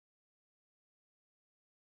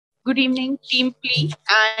Good evening, Team Plea,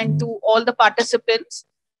 and to all the participants.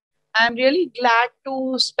 I'm really glad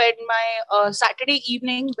to spend my Saturday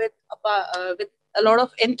evening with a lot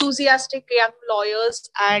of enthusiastic young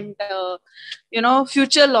lawyers and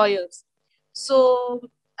future lawyers. So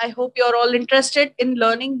I hope you're all interested in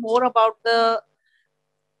uh,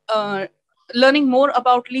 learning more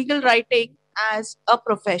about legal writing as a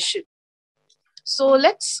profession. So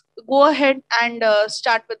let's go ahead and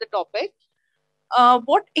start with the topic.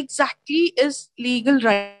 What exactly is legal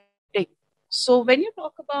writing? So, when you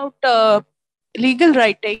talk about legal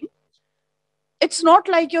writing, it's not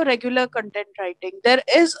like your regular content writing. There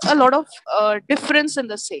is a lot of difference in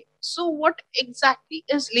the same. So, what exactly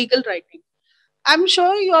is legal writing? I'm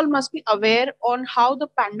sure you all must be aware on how the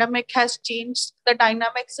pandemic has changed the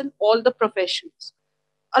dynamics in all the professions.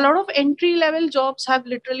 A lot of entry level jobs have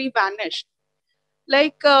literally vanished.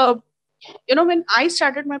 Like, when I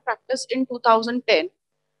started my practice in 2010,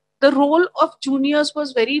 the role of juniors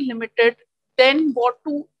was very limited. Then what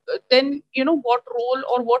role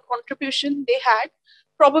or what contribution they had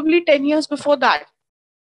probably 10 years before that,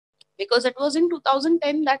 because it was in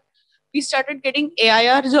 2010 that we started getting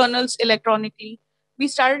AIR journals electronically. We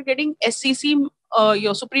started getting SEC,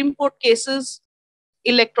 your Supreme Court cases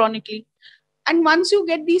electronically. And once you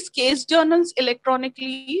get these case journals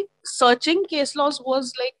electronically, searching case laws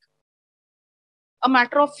was like a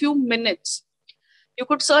matter of few minutes. You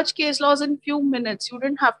could search case laws in few minutes. You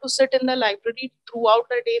didn't have to sit in the library throughout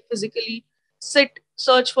the day physically, sit,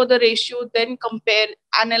 search for the ratio, then compare,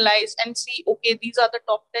 analyze, and see, okay, these are the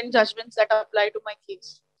top 10 judgments that apply to my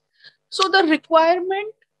case. So the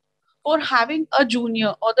requirement for having a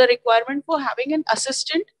junior or the requirement for having an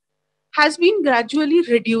assistant has been gradually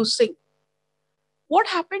reducing. What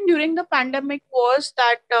happened during the pandemic was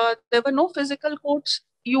that there were no physical courts.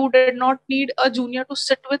 You did not need a junior to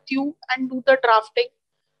sit with you and do the drafting,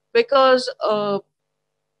 because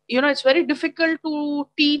it's very difficult to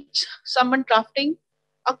teach someone drafting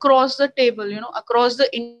across the table, across the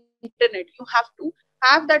internet. You have to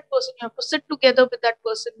have that person, you have to sit together with that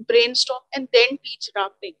person, brainstorm, and then teach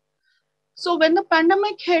drafting. So when the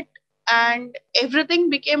pandemic hit and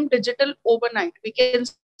everything became digital overnight, we can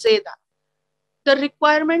say that the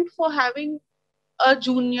requirement for having a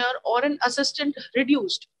junior or an assistant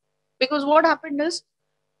reduced, because what happened is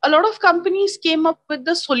a lot of companies came up with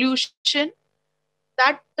the solution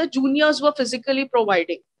that the juniors were physically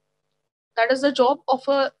providing. That is the job of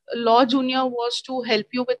a law junior, was to help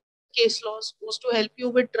you with case laws, was to help you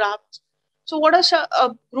with drafts. So what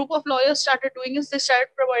a group of lawyers started doing is they started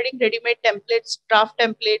providing ready-made templates, draft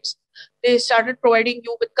templates. They started providing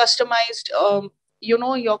you with customized,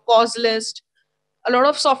 your cause list. A lot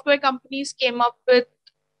of software companies came up with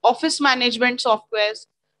office management softwares,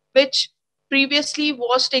 which previously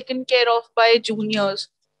was taken care of by juniors.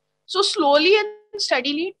 So slowly and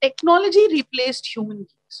steadily, technology replaced human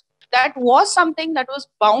beings. That was something that was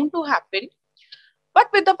bound to happen. But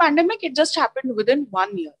with the pandemic, it just happened within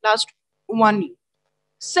 1 year, last 1 year.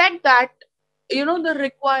 Said that, the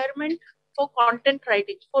requirement for content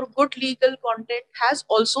writing, for good legal content, has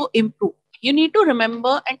also improved. You need to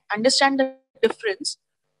remember and understand the difference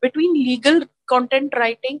between legal content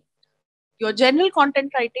writing, your general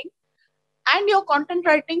content writing, and your content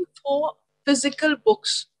writing for physical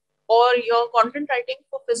books, or your content writing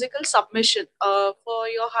for physical submission, for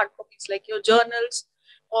your hard copies like your journals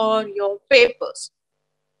or your papers.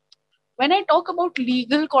 When I talk about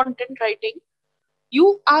legal content writing,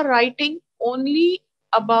 you are writing only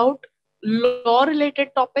about law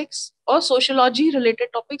related topics or sociology related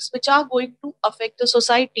topics which are going to affect the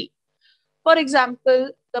society. For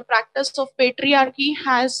example, the practice of patriarchy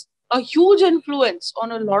has a huge influence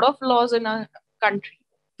on a lot of laws in our country.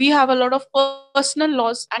 We have a lot of personal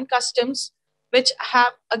laws and customs which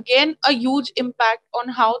have again a huge impact on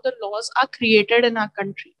how the laws are created in our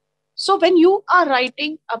country. So when you are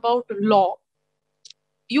writing about law,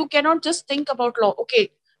 you cannot just think about law. Okay,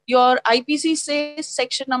 your IPC says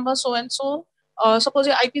section number so and so. Suppose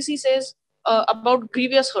your IPC says about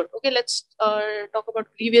grievous hurt. Okay, let's talk about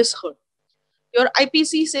grievous hurt. Your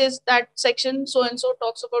IPC says that section so and so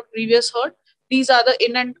talks about grievous hurt. These are the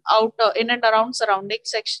in and around surrounding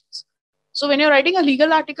sections. So when you're writing a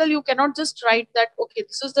legal article, you cannot just write that, okay,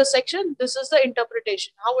 this is the section, this is the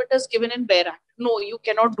interpretation, how it is given in Bare Act. No, you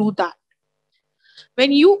cannot do that.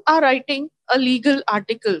 When you are writing a legal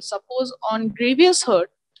article, suppose on grievous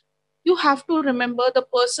hurt, you have to remember the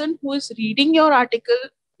person who is reading your article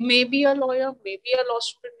may be a lawyer, maybe a law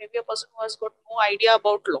student, maybe a person who has got no idea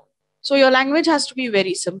about law. So your language has to be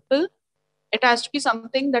very simple. It has to be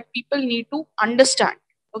something that people need to understand.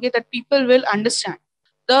 Okay, that people will understand.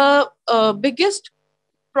 The biggest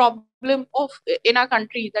problem of in our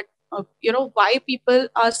country, that why people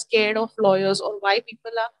are scared of lawyers, or why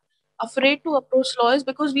people are afraid to approach lawyers,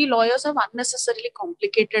 because we lawyers have unnecessarily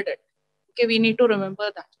complicated it. Okay, we need to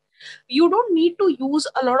remember that you don't need to use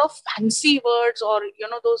a lot of fancy words or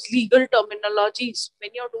those legal terminologies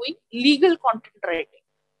when you're doing legal content writing,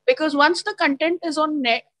 because once the content is on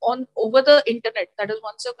net, on over the internet, that is,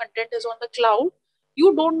 once your content is on the cloud,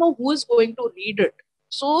 you don't know who is going to read it.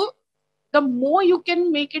 So the more you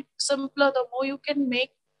can make it simpler, the more you can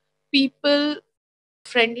make people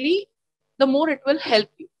friendly, the more it will help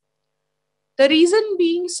you. The reason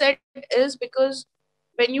being said is because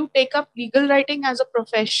when you take up legal writing as a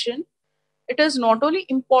profession, it is not only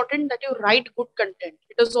important that you write good content,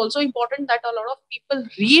 it is also important that a lot of people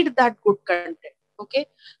read that good content. Okay,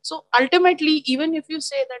 so ultimately, even if you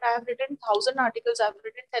say that I have written 1,000 articles, I've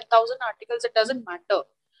written 10,000 articles, it doesn't matter.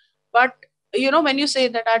 But when you say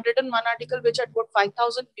that I've written one article which had got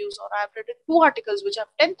 5,000 views, or I've written two articles which have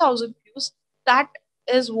 10,000 views, that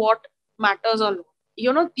is what matters a lot.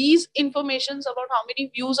 These informations about how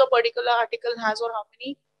many views a particular article has, or how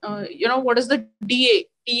many, what is the DA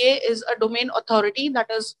is a domain authority,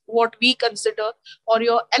 that is what we consider, or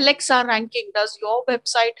your Alexa ranking, does your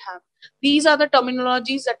website have? These are the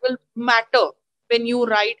terminologies that will matter when you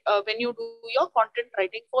write, when you do your content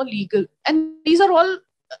writing for legal. And these are all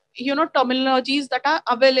terminologies that are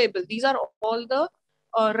available. These are all the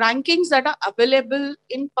rankings that are available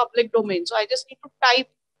in public domain. So I just need to type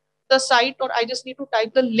the site, or I just need to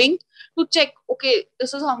type the link to check, okay,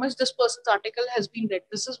 this is how much this person's article has been read,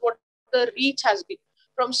 this is what the reach has been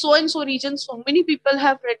from so and so region, so many people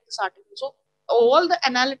have read this article. So all the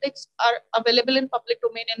analytics are available in public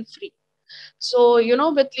domain and free. So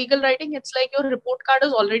with legal writing, it's like your report card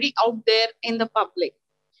is already out there in the public.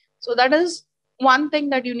 So that is one thing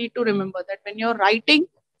that you need to remember, that when you're writing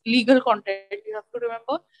legal content, you have to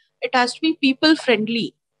remember it has to be people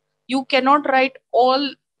friendly. You cannot write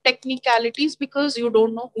all technicalities, because you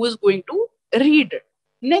don't know who is going to read it.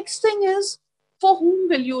 Next thing is, for whom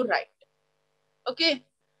will you write? Okay.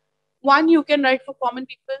 One, you can write for common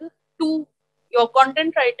people. Two, your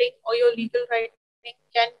content writing or your legal writing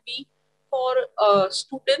can be for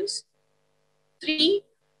students. Three,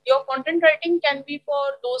 your content writing can be for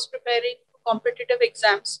those preparing competitive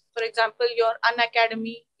exams. For example, your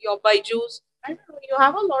Unacademy, your Byju's. I don't know, you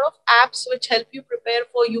have a lot of apps which help you prepare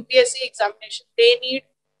for UPSC examination. They need,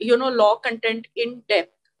 law content in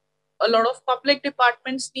depth. A lot of public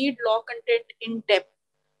departments need law content in depth.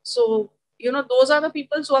 So, those are the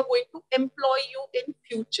people who are going to employ you in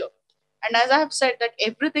future. And as I have said, that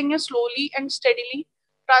everything is slowly and steadily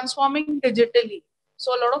transforming digitally.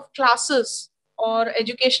 So a lot of classes or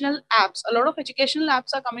educational apps, a lot of educational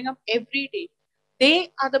apps are coming up every day.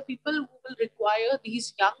 They are the people who will require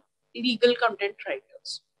these young legal content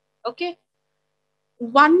writers. Okay.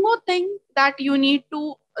 One more thing that you need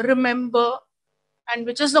to remember, and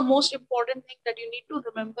which is the most important thing that you need to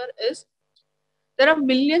remember, is there are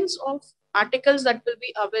millions of articles that will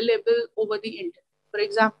be available over the internet. For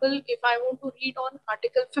example, if I want to read on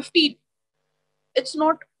Article 15, it's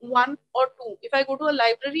not one or two. If I go to a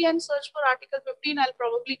library and search for Article 15, I'll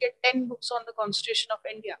probably get 10 books on the Constitution of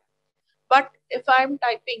India. But if I'm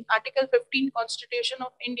typing Article 15 Constitution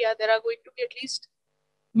of India, there are going to be at least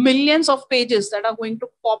millions of pages that are going to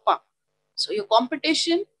pop up. So your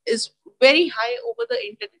competition is very high over the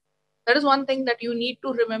internet. That is one thing that you need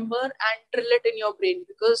to remember and drill it in your brain,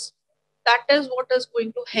 because that is what is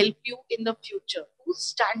going to help you in the future to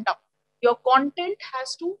stand up. Your content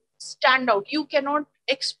has to stand out. You cannot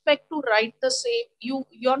expect to write the same,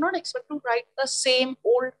 you're not expect to write the same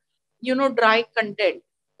old, dry content.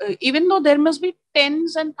 Even though there must be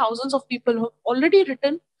tens and thousands of people who have already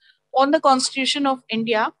written on the Constitution of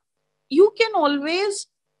India, you can always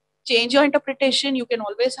change your interpretation, you can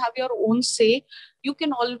always have your own say, you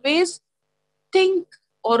can always think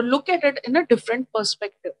or look at it in a different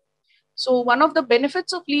perspective. So one of the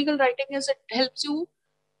benefits of legal writing is it helps you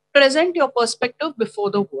present your perspective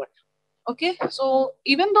before the world. Okay, so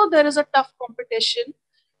even though there is a tough competition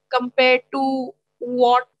compared to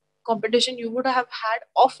what competition you would have had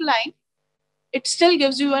offline, it still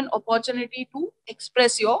gives you an opportunity to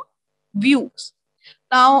express your views.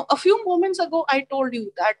 Now, a few moments ago, I told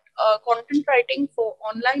you that content writing for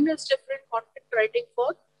online is different, content writing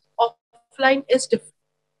for offline is different.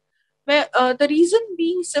 Where the reason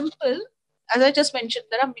being simple, as I just mentioned,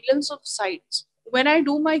 there are millions of sites. When I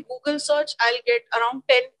do my Google search, I'll get around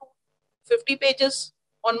 10 to 50 pages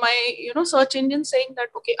on my search engine saying that,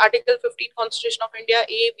 okay, Article 15 Constitution of India,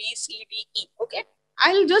 A, B, C, D, E. Okay,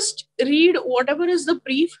 I'll just read whatever is the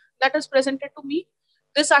brief that is presented to me.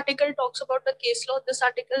 this article talks about the case law, this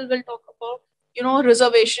article will talk about,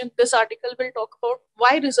 reservation, this article will talk about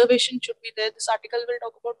why reservation should be there, this article will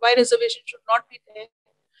talk about why reservation should not be there,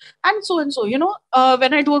 and so and so.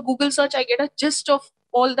 When I do a Google search, I get a gist of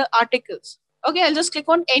all the articles. Okay, I'll just click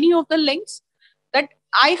on any of the links that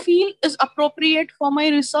I feel is appropriate for my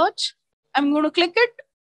research. I'm going to click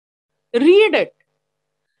it, read it.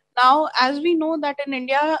 Now, as we know that in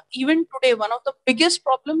India, even today, one of the biggest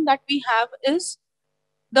problem that we have is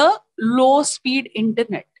the low speed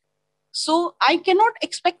internet. So I cannot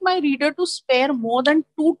expect my reader to spare more than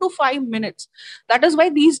 2 to 5 minutes. That is why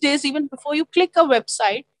these days, even before you click a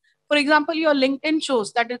website, for example, your LinkedIn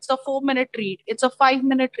shows that it's a 4 minute read, it's a 5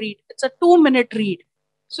 minute read, it's a 2 minute read.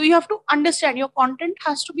 So you have to understand your content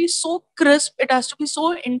has to be so crisp, it has to be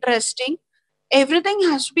so interesting. Everything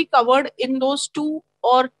has to be covered in those 2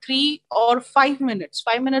 or 3 or 5 minutes.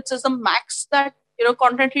 5 minutes is the max that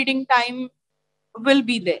content reading time will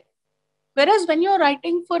be there. Whereas when you're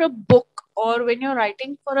writing for a book or when you're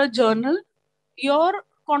writing for a journal, your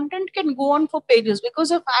content can go on for pages.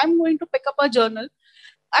 Because if I'm going to pick up a journal,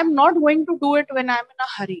 I'm not going to do it when I'm in a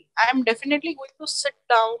hurry. I'm definitely going to sit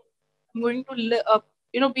down. I'm going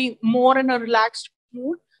to be more in a relaxed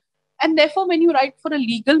mood. And therefore, when you write for a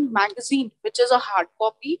legal magazine, which is a hard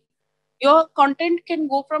copy, your content can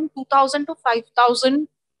go from 2000 to 5000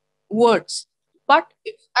 words. But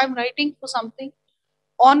if I'm writing for something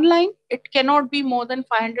online, it cannot be more than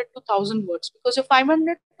 500 to 1000 words, because your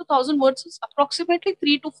 500 to 1000 words is approximately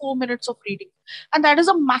 3 to 4 minutes of reading. And that is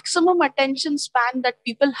a maximum attention span that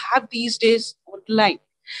people have these days online.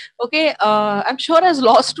 Okay, I'm sure as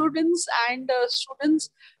law students and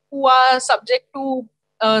students who are subject to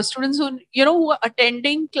students who are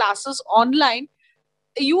attending classes online,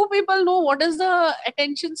 you people know what is the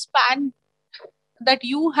attention span that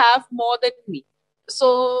you have more than me.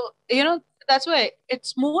 So that's why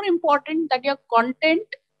it's more important that your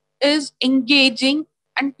content is engaging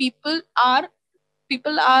and people are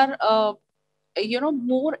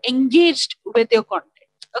more engaged with your content.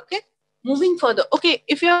 Okay, moving further. Okay,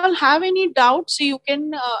 if you all have any doubts, you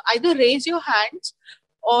can either raise your hands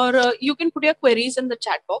or you can put your queries in the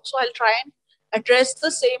chat box, so I'll try and address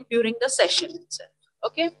the same during the session itself.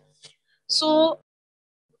 Okay, so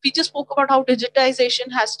we just spoke about how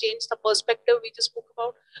digitization has changed the perspective. We just spoke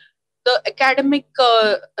about the academic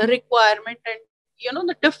requirement and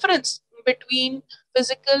the difference between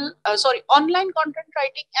online content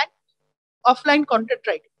writing and offline content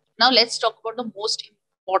writing. Now let's talk about the most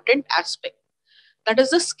important aspect, that is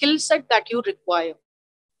the skill set that you require.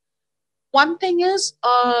 One thing is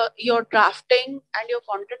your drafting and your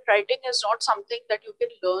content writing is not something that you can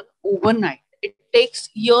learn overnight. It takes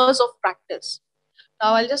years of practice.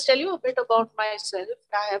 Now, I'll just tell you a bit about myself.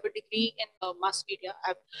 I have a degree in mass media.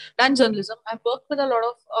 I've done journalism. I've worked with a lot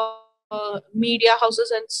of media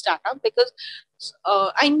houses and startup because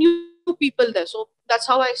I knew people there. So that's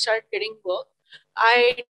how I started getting work.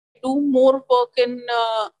 I do more work in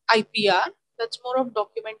IPR. That's more of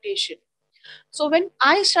documentation. So when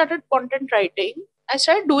I started content writing, I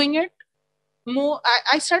started doing it more.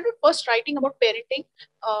 I started first writing about parenting.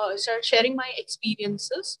 I started sharing my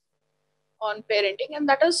experiences on parenting, and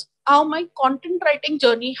that is how my content writing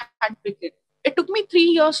journey had begun. It took me 3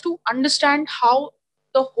 years to understand how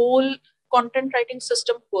the whole content writing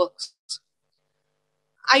system works.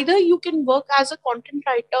 Either you can work as a content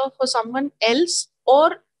writer for someone else,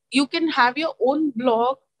 or you can have your own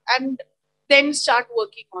blog and then start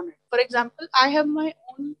working on it. For example, I have my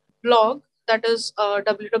own blog, that is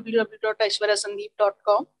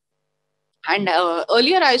www.aishwaryasandeep.com. And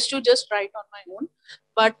earlier I used to just write on my own,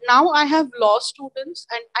 but now I have law students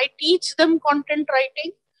and I teach them content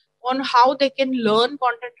writing, on how they can learn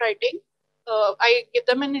content writing. I give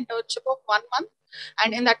them an internship of 1 month,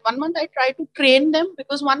 and in that 1 month I try to train them,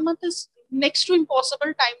 because 1 month is next to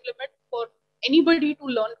impossible time limit for anybody to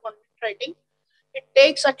learn content writing. It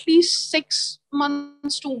takes at least 6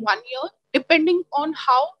 months to 1 year, depending on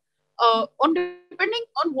depending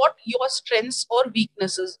on what your strengths or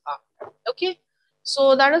weaknesses are. Okay,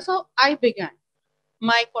 so that is how I began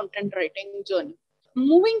my content writing journey.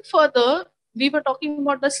 Moving further, we were talking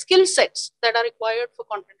about the skill sets that are required for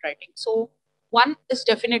content writing. So one is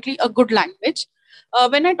definitely a good language.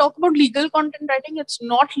 When I talk about legal content writing, it's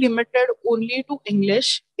not limited only to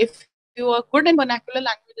English. If you are good in vernacular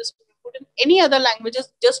languages, if you're good in any other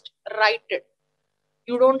languages, just write it.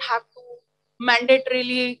 You don't have to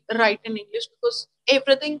mandatorily write in English, because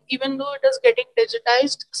everything, even though it is getting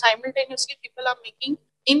digitized, simultaneously people are making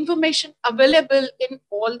information available in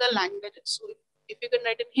all the languages. So if you can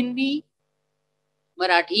write in Hindi,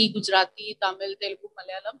 Marathi, Gujarati, Tamil, Telugu,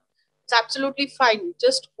 Malayalam, It's absolutely fine.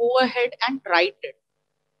 Just go ahead and write it.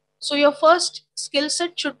 So your first skill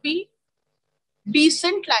set should be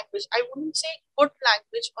decent language. I wouldn't say good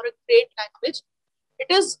language or a great language.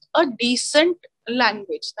 It is a decent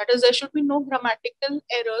language. That is, there should be no grammatical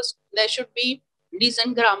errors. There should be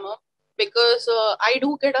decent grammar, because I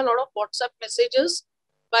do get a lot of WhatsApp messages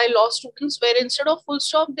by law students where instead of full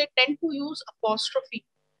stop, they tend to use apostrophe.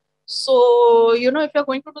 So, if you're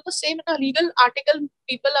going to do the same in a legal article,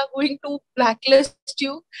 people are going to blacklist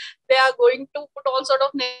you. They are going to put all sort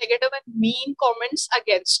of negative and mean comments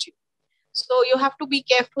against you. So you have to be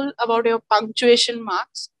careful about your punctuation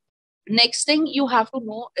marks. Next thing you have to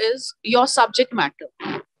know is your subject matter.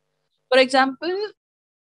 For example,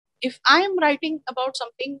 if I am writing about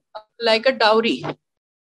something like a dowry,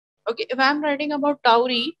 okay, if I'm writing about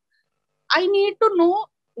dowry, I need to know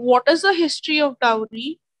what is the history of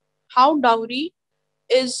dowry, how dowry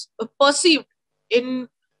is perceived in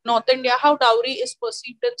North India, how dowry is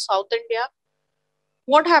perceived in South India,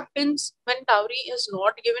 what happens when dowry is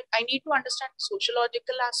not given. I need to understand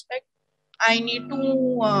sociological aspect. I need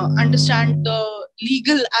to understand the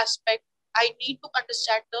legal aspect. I need to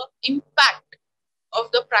understand the impact of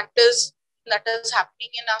the practice that is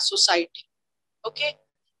happening in our society. Okay,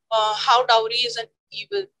 how dowry is an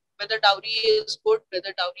evil, whether dowry is good,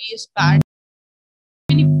 whether dowry is bad.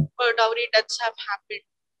 Many dowry deaths have happened.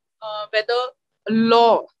 Whether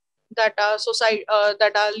law that our society,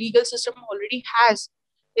 that our legal system already has,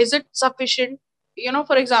 is it sufficient?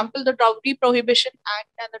 For example, the Dowry Prohibition Act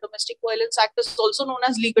and the Domestic Violence Act is also known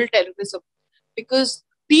as legal terrorism, because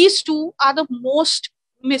these two are the most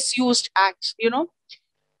misused acts.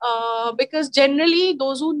 Because generally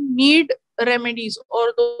those who need remedies,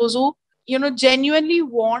 or those who genuinely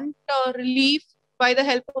want relief by the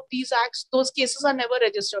help of these acts, those cases are never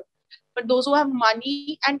registered. But those who have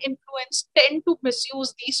money and influence tend to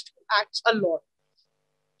misuse these two acts a lot.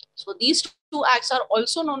 So these two acts are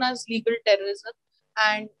also known as legal terrorism.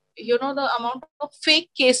 And the amount of fake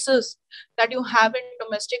cases that you have in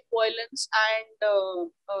domestic violence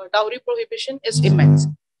and dowry prohibition is immense.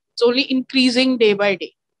 It's only increasing day by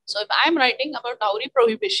day. So if I'm writing about dowry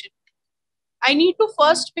prohibition, I need to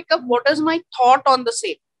first pick up what is my thought on the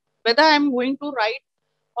same. Whether I'm going to write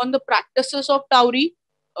on the practices of dowry,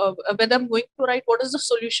 whether I'm going to write what is the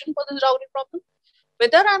solution for this dowry problem,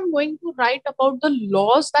 whether I'm going to write about the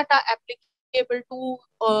laws that are applicable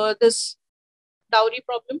to this dowry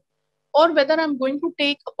problem, or whether I'm going to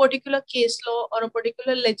take a particular case law or a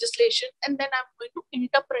particular legislation and then I'm going to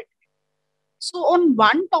interpret it. So on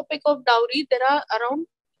one topic of dowry, there are around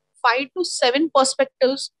 5 to 7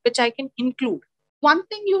 perspectives which I can include. One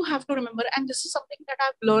thing you have to remember, and this is something that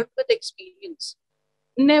I've learned with experience,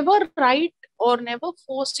 never write or never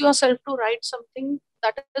force yourself to write something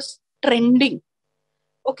that is trending.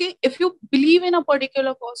 Okay, if you believe in a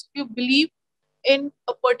particular cause, if you believe in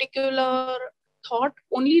a particular thought,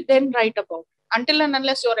 only then write about it. Until and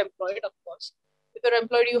unless you're employed, of course. If you're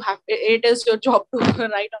employed, it is your job to write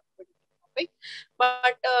on a particular topic.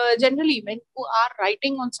 But generally, when you are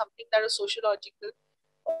writing on something that is sociological,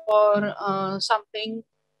 or something,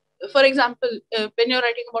 for example, when you're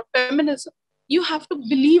writing about feminism, you have to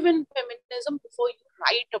believe in feminism before you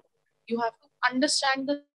write about it. You have to understand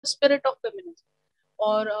the spirit of feminism.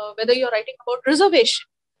 Or whether you're writing about reservation,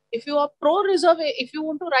 if you are if you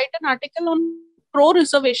want to write an article on pro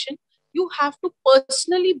reservation, you have to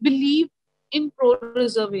personally believe in pro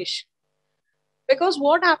reservation, because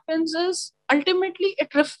what happens is ultimately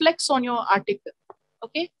it reflects on your article.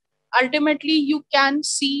 Okay, ultimately you can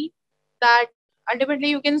see that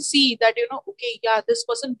okay, yeah, this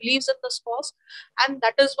person believes in this cause, and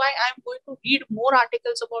that is why I'm going to read more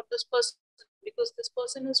articles about this person, because this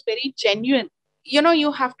person is very genuine.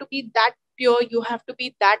 You have to be that pure, you have to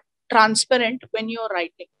be that transparent when you're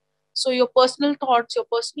writing. So your personal thoughts, your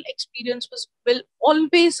personal experiences will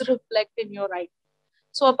always reflect in your writing.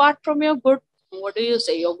 So apart from your good, what do you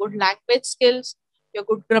say, your good language skills, your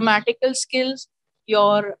good grammatical skills,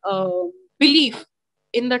 your belief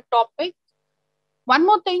in the topic, one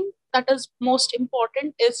more thing that is most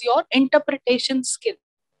important is your interpretation skill.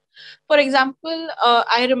 For example,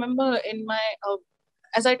 I remember in my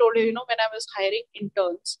as I told you, when I was hiring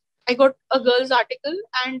interns, I got a girl's article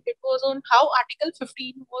and it was on how Article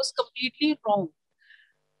 15 was completely wrong.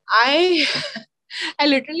 I I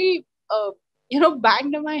literally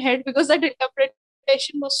banged my head because that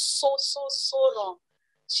interpretation was so wrong.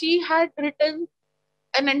 She had written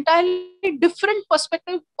an entirely different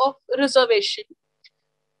perspective of reservation.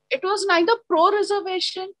 It was neither pro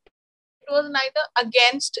reservation, it was neither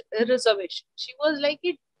against reservation. She was like,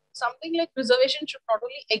 something like reservation should not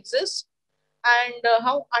only exist, and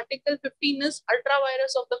how Article 15 is ultra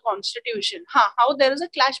virus of the Constitution. How there is a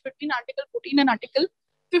clash between Article 14 and Article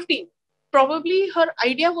 15. Probably her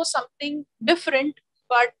idea was something different,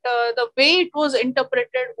 but the way it was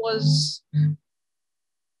interpreted was, the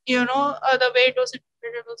way it was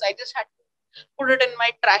interpreted was I just had to put it in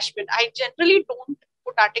my trash bin. I generally don't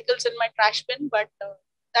put articles in my trash bin, but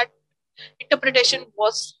that interpretation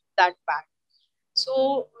was that bad.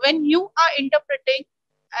 So when you are interpreting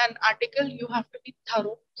an article, you have to be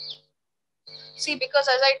thorough. See, because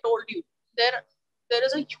as I told you, there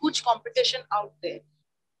is a huge competition out there.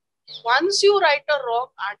 Once you write a wrong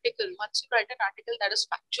article, once you write an article that is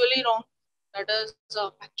factually wrong, that is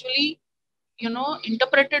factually,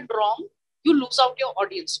 interpreted wrong, you lose out your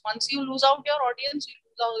audience. Once you lose out your audience, you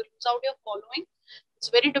lose out your following. It's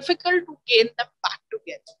very difficult to gain them back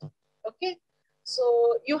together. Okay,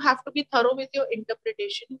 so you have to be thorough with your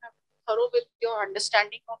interpretation. You have to be thorough with your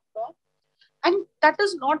understanding of law, and that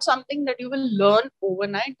is not something that you will learn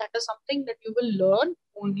overnight. That is something that you will learn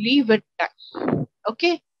only with time.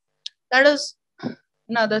 Okay, that is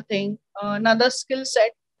another thing, another skill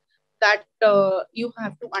set that you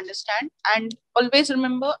have to understand. And always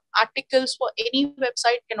remember, articles for any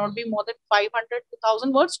website cannot be more than 500 to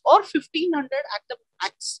 1000 words or 1500 at the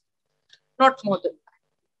max, not more than that.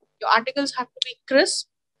 Your articles have to be crisp.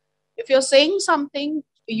 If you're saying something,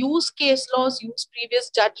 use case laws, use previous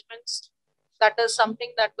judgments. That is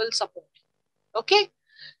something that will support. Okay,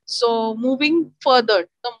 so moving further,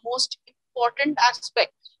 the most important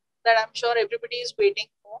aspect that I'm sure everybody is waiting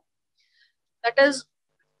for, that is,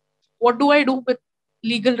 what do I do with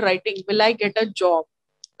legal writing? Will I get a job?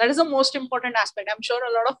 That is the most important aspect. I'm sure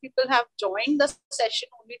a lot of people have joined the session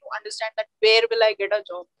only to understand that where will I get a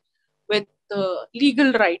job with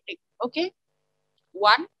legal writing. Okay,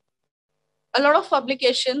 one, a lot of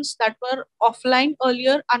publications that were offline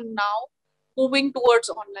earlier are now moving towards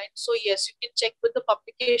online. So yes, you can check with the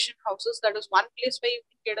publication houses. That is one place where you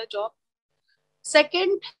can get a job.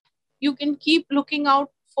 Second, you can keep looking out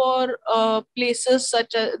for places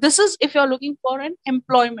such as, this is if you're looking for an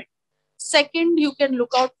employment. Second, you can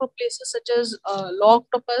look out for places such as Law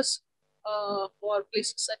Octopus, for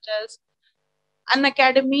places such as an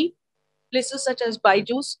academy, places such as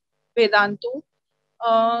Byju's, Vedantu.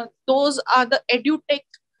 Those are the edutech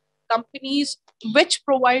companies which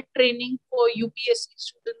provide training for UPSC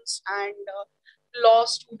students and law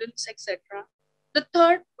students, etc. The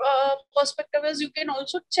third perspective is you can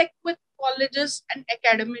also check with colleges and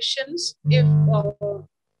academicians if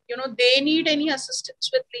they need any assistance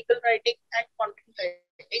with legal writing and content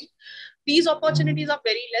writing. These opportunities are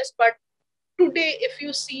very less, but today, if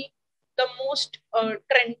you see, the most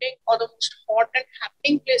trending or the most hot and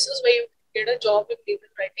happening places where you can get a job in legal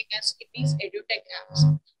writing is in these edutech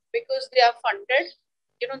apps, because they are funded.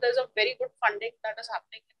 There's a very good funding that is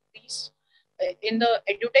happening in these in the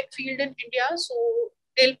edutech field in India. So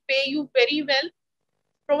they'll pay you very well,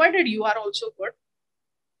 provided you are also good.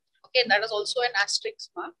 Okay, that is also an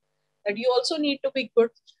asterisk mark, that you also need to be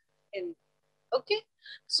good in. Okay,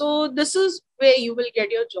 so this is where you will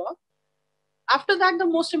get your job. After that, the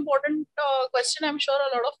most important question I'm sure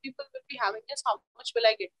a lot of people will be having is, how much will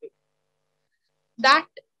I get paid? That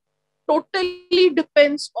totally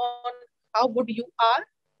depends on how good you are.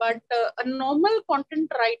 But a normal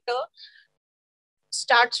content writer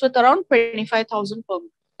starts with around 25,000 per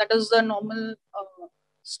month. That is the normal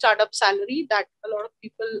startup salary that a lot of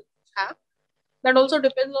people have. That also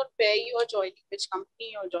depends on where you are joining, which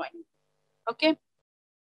company you're joining. Okay.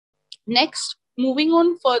 Next, moving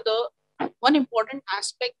on further, one important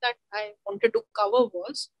aspect that I wanted to cover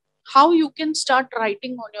was how you can start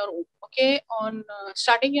writing on your own. Okay, on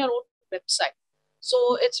starting your own website.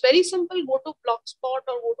 So it's very simple. Go to Blogspot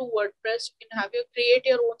or go to WordPress. You can have your create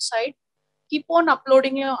your own site. Keep on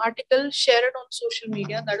uploading your article. Share it on social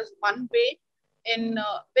media. That is one way in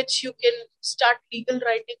which you can start legal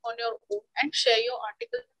writing on your own and share your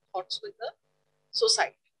article thoughts with the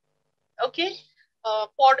society. Okay.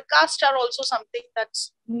 Podcasts are also something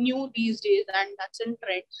that's new these days and that's in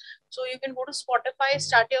trend. So you can go to Spotify,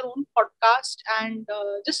 start your own podcast, and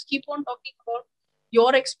just keep on talking about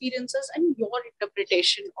your experiences and your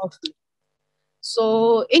interpretation of it.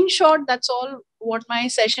 So in short, that's all what my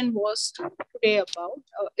session was today about.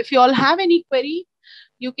 If you all have any query,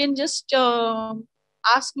 you can just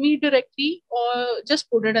ask me directly or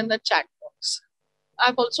just put it in the chat box.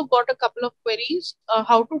 I've also got a couple of queries.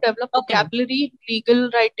 How to develop vocabulary, legal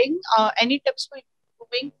writing, any tips for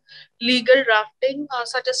improving legal drafting,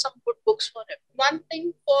 such as some good books for it. One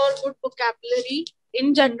thing for good vocabulary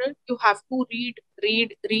in general, you have to read,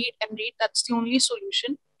 read, read, and read. That's the only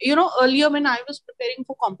solution. earlier when I was preparing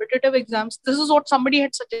for competitive exams, this is what somebody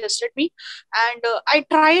had suggested me, and I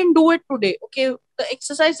try and do it today. Okay, the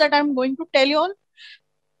exercise that I'm going to tell you all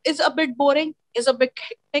is a bit boring, is a bit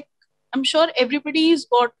hectic. I'm sure everybody's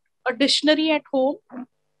got a dictionary at home,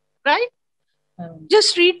 right?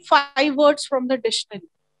 Just read 5 words from the dictionary.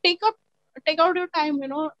 Take up, take out your time,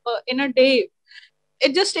 in a day.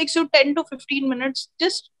 It just takes you 10 to 15 minutes.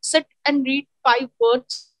 Just sit and read 5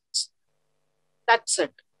 words. That's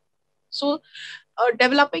it. So,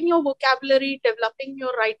 developing your vocabulary, developing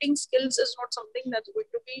your writing skills is not something that's going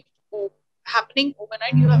to be happening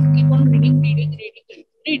overnight. You have to keep on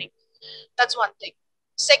reading. That's one thing.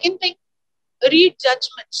 Second thing, read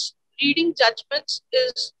judgments. Reading judgments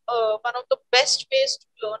is one of the best ways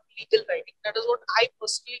to learn legal writing. That is what I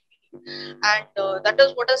personally believe, and that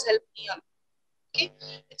is what has helped me a lot. Okay,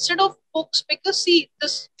 instead of books, because see,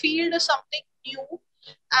 this field is something new,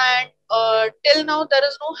 and till now there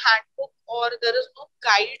is no handbook or there is no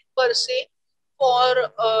guide per se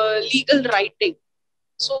for legal writing.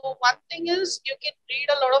 So one thing is you can read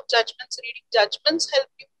a lot of judgments. Reading judgments help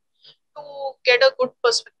you to get a good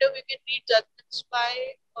perspective. You can read judgments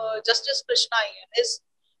by Justice Krishna Iyer.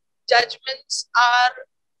 Judgments are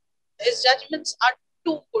his judgments are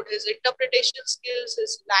too good. His interpretation skills,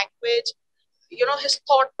 his language, his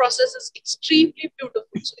thought process is extremely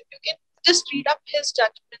beautiful. So if you can just read up his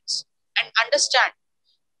judgments and understand,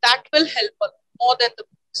 that will help a lot more than the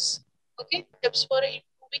books. Okay, tips for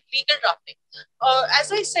improving legal drafting.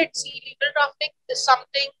 As I said, see, legal drafting is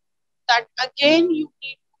something that again you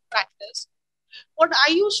need to practice. What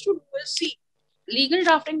I used to do is, see, legal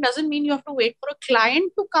drafting doesn't mean you have to wait for a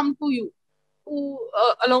client to come to you to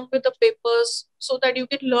along with the papers so that you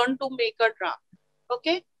can learn to make a draft.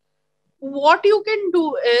 Okay, what you can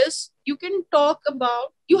do is you can talk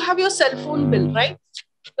about, you have your cell phone bill, right?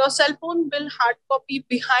 Your cell phone bill hard copy,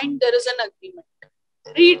 behind there is an agreement.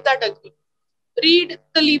 Read that agreement. Read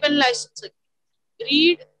the leave and license agreement.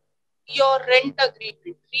 Read your rent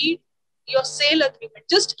agreement. Read your sale agreement.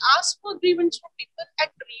 Just ask for agreements from people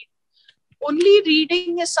and read. Only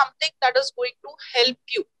reading is something that is going to help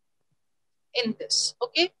you in this.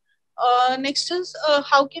 Okay. Next is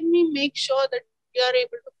how can we make sure that we are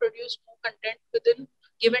able to produce more content within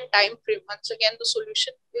given time frame? Once again, the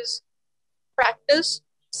solution is practice.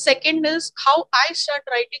 Second is how I start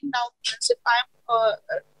writing now. If I'm,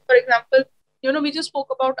 for example, we just spoke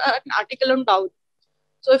about an article on dowry.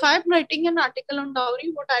 So if I'm writing an article on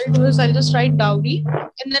dowry, what I'll do is I'll just write dowry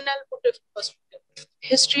and then I'll put different perspective.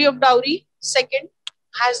 History of dowry. Second,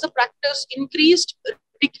 has the practice increased,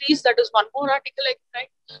 decreased? That is one more article I can write.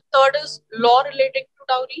 Third is law relating to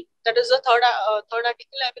dowry. That is the third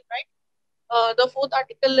article I will write. The fourth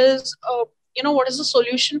article is, what is the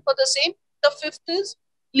solution for the same? The fifth is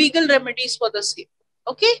legal remedies for the same.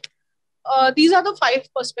 Okay. These are the 5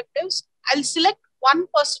 perspectives. I'll select one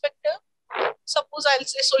perspective. Suppose I'll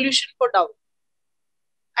say solution for dowry.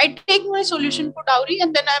 I take my solution for dowry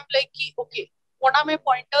and then I'm like, okay, what are my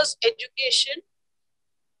pointers? Education.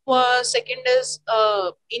 Second is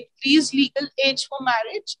increase legal age for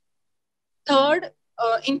marriage. Third,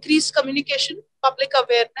 increase communication, public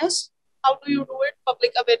awareness. How do you do it?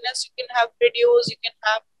 Public awareness. You can have videos, you can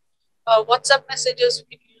have WhatsApp messages, you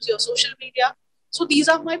can use your social media. So these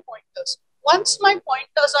are my pointers. Once my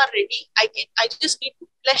pointers are ready, I just need to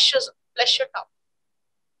flesh it out.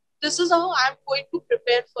 This is how I'm going to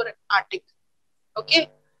prepare for an article. Okay.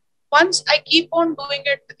 Once I keep on doing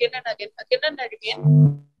it again and again,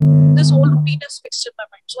 this whole routine is fixed in my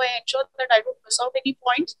mind. So I ensure that I don't miss out any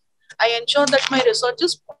points. I ensure that my research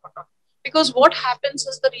is spot on. Because what happens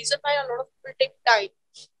is, the reason why a lot of people take time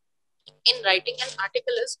in writing an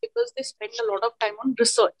article is because they spend a lot of time on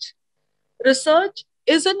research. Research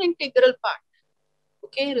is an integral part.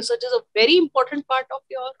 Okay, research is a very important part of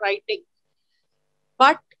your writing.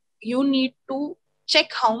 But you need to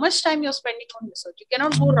check how much time you're spending on research. You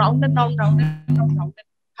cannot go round and round, round and round, round. And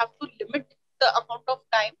you have to limit the amount of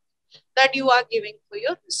time that you are giving for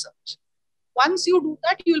your research. Once you do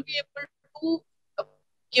that, you will be able to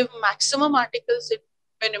give maximum articles in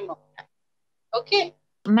minimum time. Okay.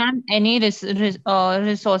 Ma'am, any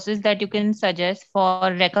resources that you can suggest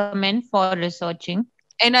for recommend for researching?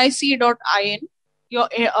 nic.in, your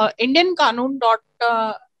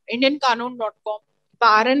indianqanun.com,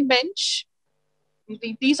 bar and bench.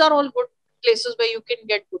 These are all good places where you can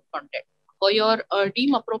get good content for your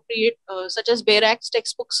deem appropriate, such as Bare Acts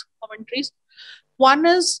textbooks, commentaries. One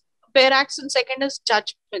is Bare Acts and second is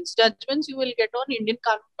judgments. Judgments you will get on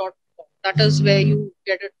indianqanun.com. That is where you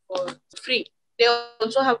get it for free. They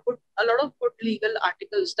also have good a lot of good legal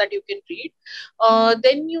articles that you can read.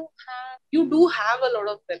 Then you do have a lot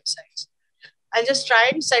of websites. I'll just try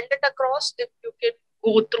and send it across if you can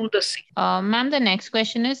go through the same. Ma'am, the next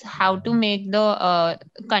question is how to make the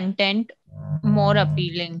content more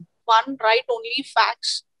appealing. One, write only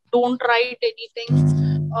facts. Don't write anything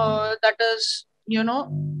that is,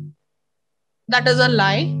 that is a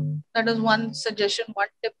lie. That is one suggestion, one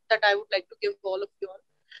tip that I would like to give all of you all.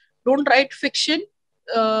 Don't write fiction.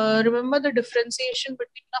 Remember the differentiation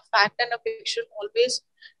between a fact and a fiction. Always,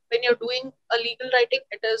 when you're doing a legal writing,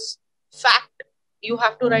 it is fact. You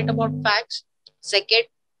have to write about facts. Second,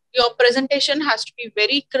 your presentation has to be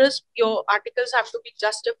very crisp. Your articles have to be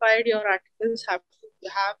justified. Your articles have to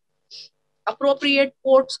have appropriate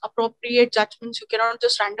quotes, appropriate judgments. You cannot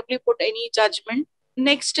just randomly put any judgment.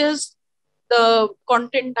 Next is the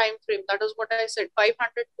content time frame. That is what I said. 500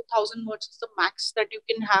 to 1,000 words is the max that you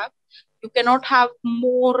can have. You cannot have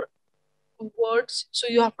more words. So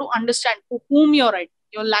you have to understand to whom you're writing.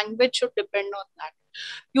 Your language should depend on that.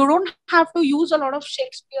 You don't have to use a lot of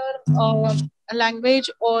Shakespeare language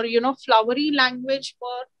or flowery language for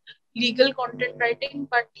legal content writing,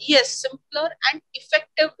 but yes, simpler and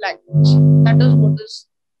effective language. That is what is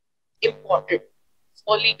important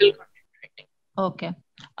for legal content writing. Okay.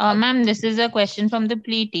 Ma'am, this is a question from the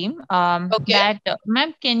plea team. Okay. That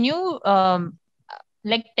ma'am, can you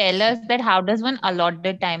like tell us that how does one allot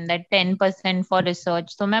the time, that 10% for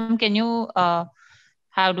research? So, ma'am, can you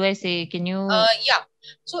how do I say? Can you? Yeah.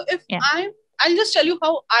 So if Yeah. I'll just tell you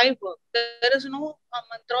how I work. There is no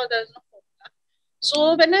mantra, there is no formula.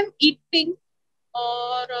 So when I'm eating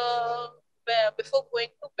or before going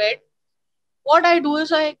to bed, what I do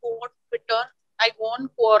is I go on Twitter, I go on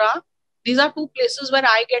Quora. These are two places where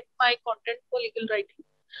I get my content for legal writing.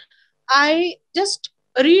 I just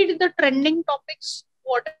read the trending topics,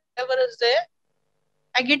 whatever is there.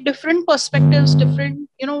 I get different perspectives, different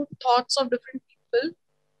thoughts of different people.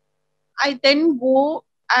 I then go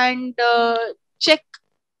and check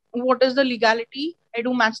what is the legality. I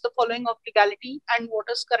do match the following of legality and what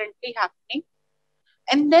is currently happening.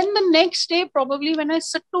 And then the next day, probably when I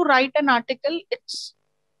sit to write an article, it's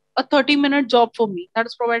a 30-minute job for me. That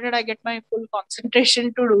is provided I get my full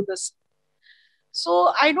concentration to do this.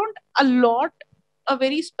 So I don't allot a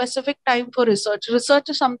very specific time for research. Research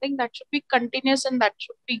is something that should be continuous and that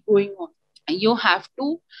should be going on. You have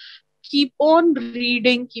to keep on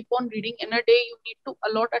reading. In a day you need to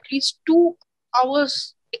allot at least 2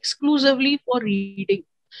 hours exclusively for reading,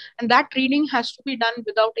 and that reading has to be done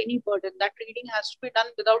without any burden. That reading has to be done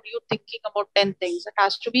without you thinking about 10 things. It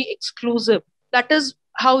has to be exclusive. That is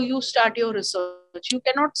how you start your research. You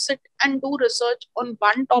cannot sit and do research on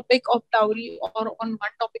one topic of dowry or on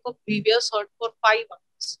one topic of previous hurt for 5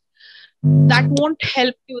 hours. That won't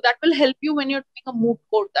help you. That will help you when you're doing a moot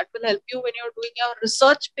court. That will help you when you're doing your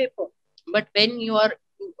research paper. But when you are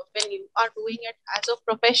doing it as a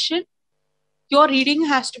profession, your reading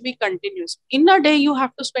has to be continuous. In a day, you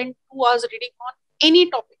have to spend 2 hours reading on any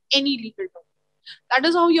topic, any legal topic. That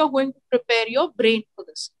is how you're going to prepare your brain for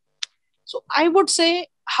this. So I would say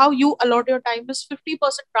how you allot your time is 50%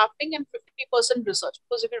 drafting and 50% research.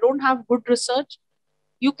 Because if you don't have good research,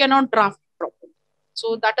 you cannot draft properly.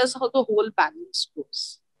 So that is how the whole balance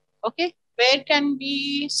goes. Okay. Where can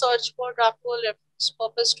we search for draft for reference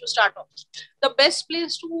purpose to start off? The best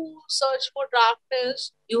place to search for draft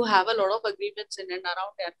is you have a lot of agreements in and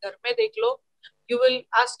around. Ghar mein dekh lo. You will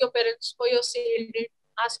ask your parents for your sale date,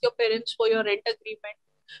 ask your parents for your rent agreement.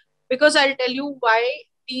 Because I'll tell you why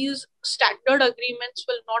these standard agreements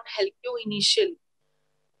will not help you initially.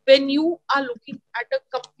 When you are looking at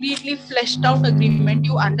a completely fleshed out agreement,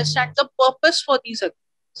 you understand the purpose for these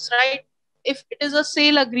agreements, right? If it is a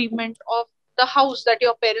sale agreement of the house that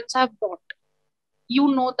your parents have bought, you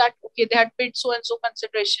know that okay, they had paid so and so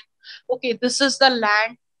consideration. Okay, this is the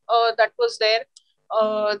land that was there.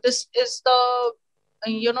 This is the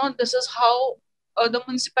this is how the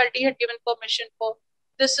municipality had given permission for.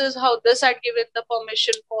 This is how this had given the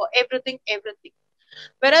permission for everything.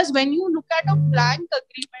 Whereas when you look at a blank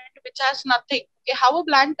agreement which has nothing, okay, how a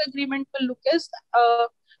blank agreement will look is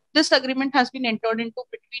this agreement has been entered into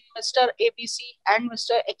between Mr. ABC and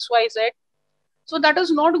Mr. XYZ. So that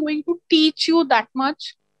is not going to teach you that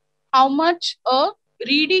much. How much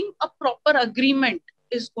reading a proper agreement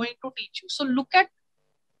is going to teach you. So look at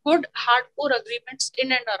good hardcore agreements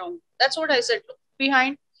in and around. That's what I said. Look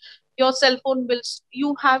behind your cell phone bills.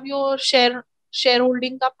 You have your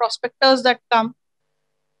shareholding ka prospectors that come.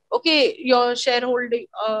 Okay, your shareholding,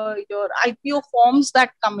 your IPO forms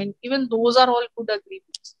that come in, even those are all good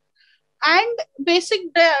agreements. And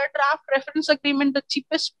basic draft reference agreement, the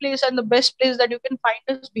cheapest place and the best place that you can find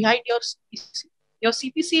is behind your CPC. Your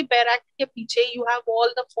CPC barrack के पीछे you have all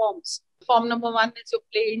the forms. Form number 1 is your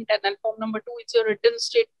plaint, and then form number 2 is your written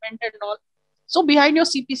statement and all. So behind your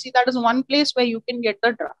CPC, that is one place where you can get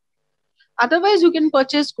the draft. Otherwise, you can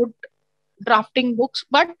purchase good drafting books,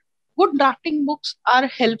 but good drafting books are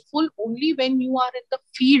helpful only when you are in the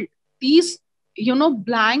field. These,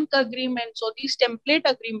 blank agreements or these template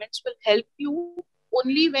agreements will help you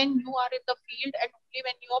only when you are in the field and only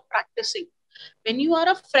when you are practicing. When you are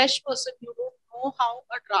a fresh person, you don't know how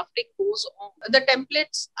a drafting goes on. The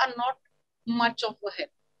templates are not much of a help.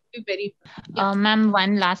 Be very yeah. Ma'am,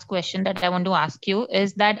 one last question that I want to ask you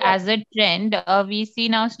is that Yeah. as a trend, we see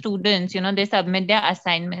now students, they submit their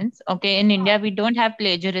assignments. Okay, in India, we don't have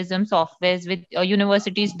plagiarism softwares, with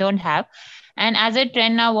universities don't have. And as a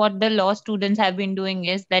trend now, what the law students have been doing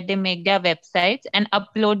is that they make their websites and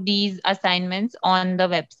upload these assignments on the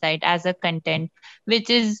website as a content, which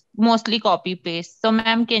is mostly copy paste. So,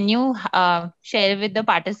 ma'am, can you share with the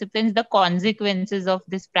participants the consequences of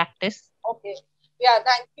this practice? Okay. Yeah,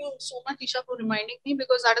 thank you so much, Isha, for reminding me,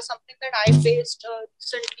 because that is something that I faced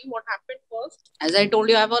recently. What happened was, as I told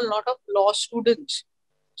you, I have a lot of law students.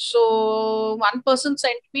 So one person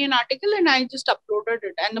sent me an article and I just uploaded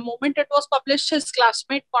it. And the moment it was published, his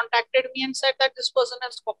classmate contacted me and said that this person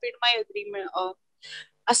has copied my agreement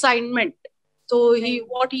assignment. So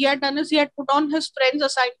what he had done is he had put on his friend's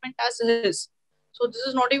assignment as his. So this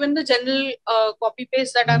is not even the general copy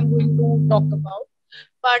paste that I'm going to talk about.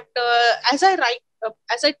 But as I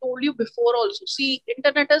told you before, also see,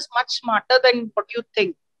 internet is much smarter than what you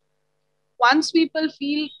think. Once people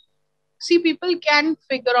feel, see, people can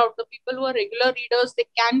figure out, the people who are regular readers, they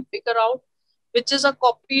can figure out which is a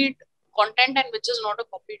copied content and which is not a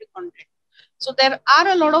copied content. So there are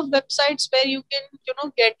a lot of websites where you can,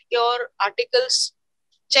 get your articles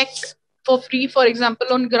checked for free. For example,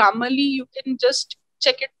 on Grammarly, you can just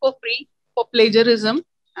check it for free for plagiarism.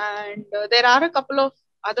 And there are a couple of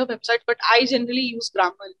other websites, but I generally use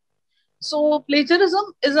Grammarly. So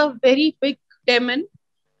plagiarism is a very big demon.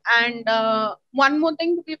 And one more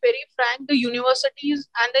thing, to be very frank, the universities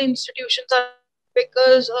and the institutions are blaming,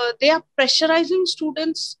 because they are pressurizing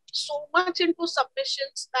students so much into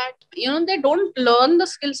submissions that they don't learn the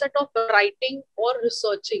skill set of writing or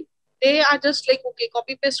researching. They are just like, okay,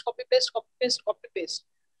 copy paste, copy paste, copy paste, copy paste.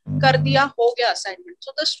 Kar diya, ho gaya assignment.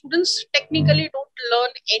 So the students technically don't learn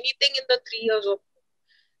anything in the 3 years of,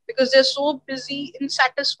 because they're so busy in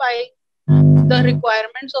satisfying the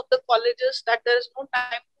requirements of the colleges that there is no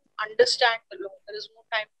time to understand the law. There is no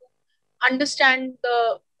time to understand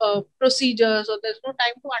the procedures, or there's no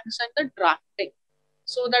time to understand the drafting.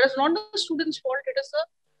 So that is not the student's fault. It is the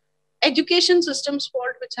education system's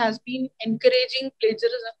fault, which has been encouraging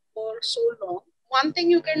plagiarism for so long. One thing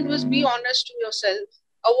you can do is be honest to yourself.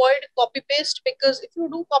 Avoid copy paste, because if you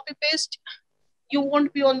do copy paste, you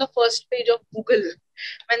won't be on the first page of Google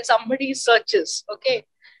when somebody searches. Okay.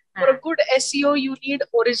 For a good SEO, you need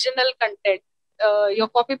original content. Your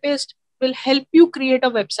copy paste will help you create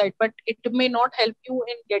a website, but it may not help you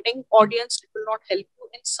in getting audience. It will not help you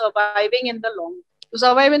in surviving in the long. To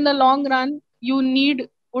survive in the long run, you need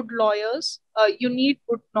good lawyers. You need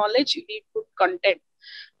good knowledge. You need good content,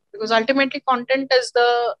 because ultimately content is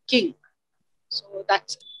the king. So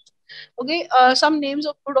that's it. Okay, some names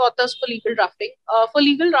of good authors for legal drafting. For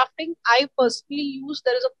legal drafting, I personally use,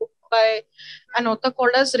 there is a book by an author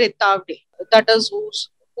called as Retavde. That is whose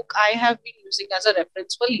book I have been using as a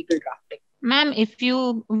reference for legal drafting. Ma'am, if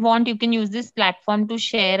you want, you can use this platform to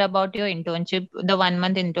share about your internship, the 1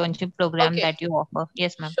 month internship program Okay, that you offer.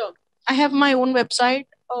 Yes, ma'am. sure. I have my own website.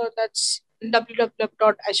 That's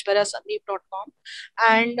www.aishwaryasandeep.com,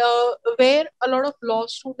 and where a lot of law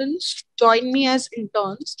students join me as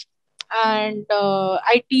interns, and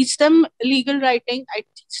I teach them legal writing, I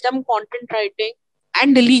teach them content writing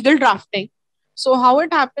and legal drafting. So how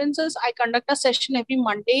it happens is I conduct a session every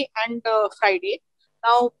Monday and Friday.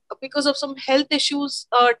 Now, because of some health issues,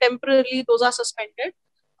 temporarily those are suspended.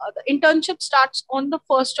 The internship starts on the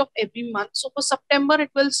first of every month. So for September, it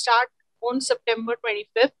will start on September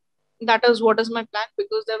 25th. That is what is my plan,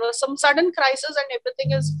 because there was some sudden crisis and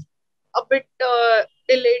everything is a bit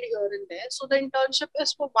delayed here and there. So the internship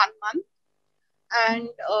is for 1 month, and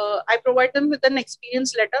I provide them with an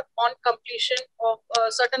experience letter on completion of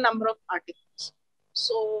a certain number of articles.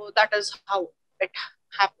 So that is how it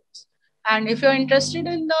happens. And if you're interested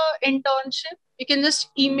in the internship, you can just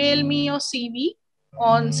email me your CV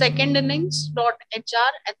on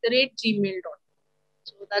secondinnings.hr@gmail.com.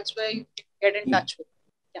 So that's where you can get in touch with me.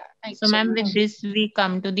 Yeah, thank you So, so ma'am, much. with this, we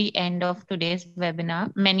come to the end of today's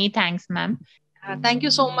webinar. Many thanks, ma'am. Thank you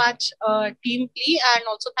so much, Team Plea, and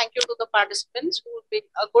also thank you to the participants who've been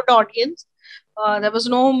a good audience. There was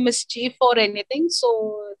no mischief or anything.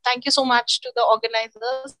 So, thank you so much to the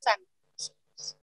organizers and